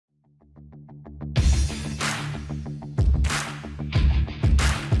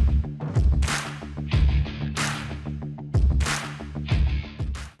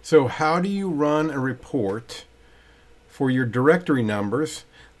So how do you run a report for your directory numbers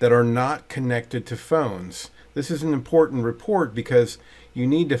that are not connected to phones? This is an important report because you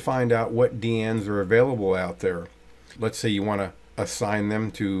need to find out what DNs are available out there. Let's say you want to assign them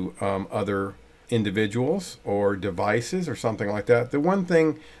to other individuals or devices or something like that. The one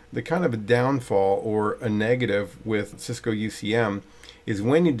thing, the kind of a downfall or a negative with Cisco UCM is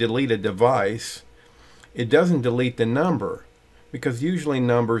when you delete a device, it doesn't delete the number, because usually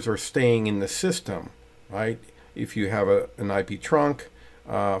numbers are staying in the system, right? If you have an IP trunk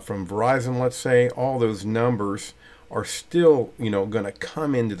from Verizon, let's say, all those numbers are still, going to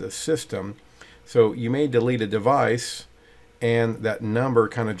come into the system. So you may delete a device and that number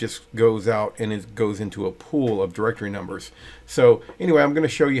kind of just goes out and it goes into a pool of directory numbers. So anyway, I'm going to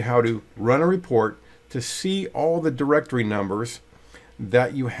show you how to run a report to see all the directory numbers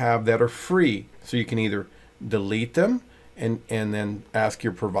that you have that are free. So you can either delete them and then ask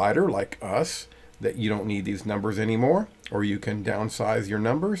your provider, like us, that you don't need these numbers anymore, or you can downsize your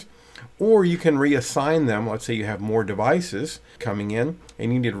numbers, or you can reassign them. Let's say you have more devices coming in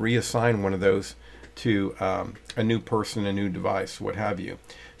and you need to reassign one of those to a new person, a new device, what have you.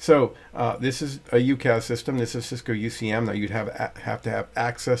 So this is a UCAS system. This is Cisco UCM. Now you'd have to have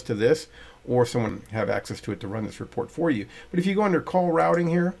access to this, or someone have access to it to run this report for you. But if you go under call routing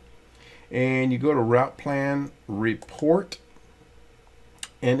here, and you go to route plan report,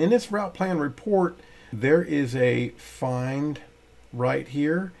 and in this route plan report there is a find right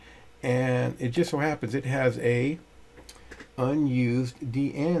here, and it just so happens it has a unused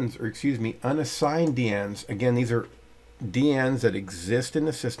DNs, or excuse me, unassigned DNs. Again, these are DNs that exist in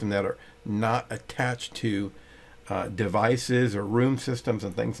the system that are not attached to devices or room systems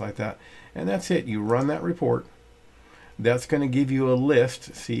and things like that. And that's it. You run that report. That's going to give you a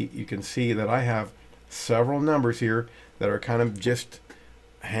list. See, you can see that I have several numbers here that are kind of just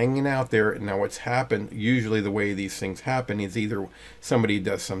hanging out there. Now what's happened, usually the way these things happen is either somebody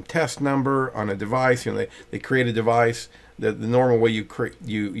does some test number on a device, they create a device. The normal way you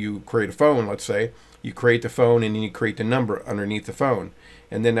create a phone, let's say, you create the phone and then you create the number underneath the phone.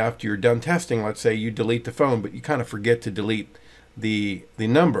 And then after you're done testing, let's say you delete the phone, but you kind of forget to delete the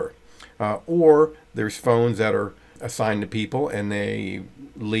number. Or there's phones that are assigned to people and they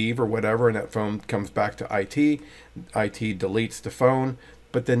leave or whatever, and that phone comes back to IT. IT deletes the phone,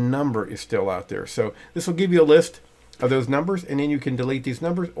 but the number is still out there. So this will give you a list of those numbers, and then you can delete these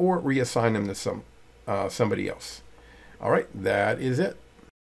numbers or reassign them to somebody else. All right, that is it.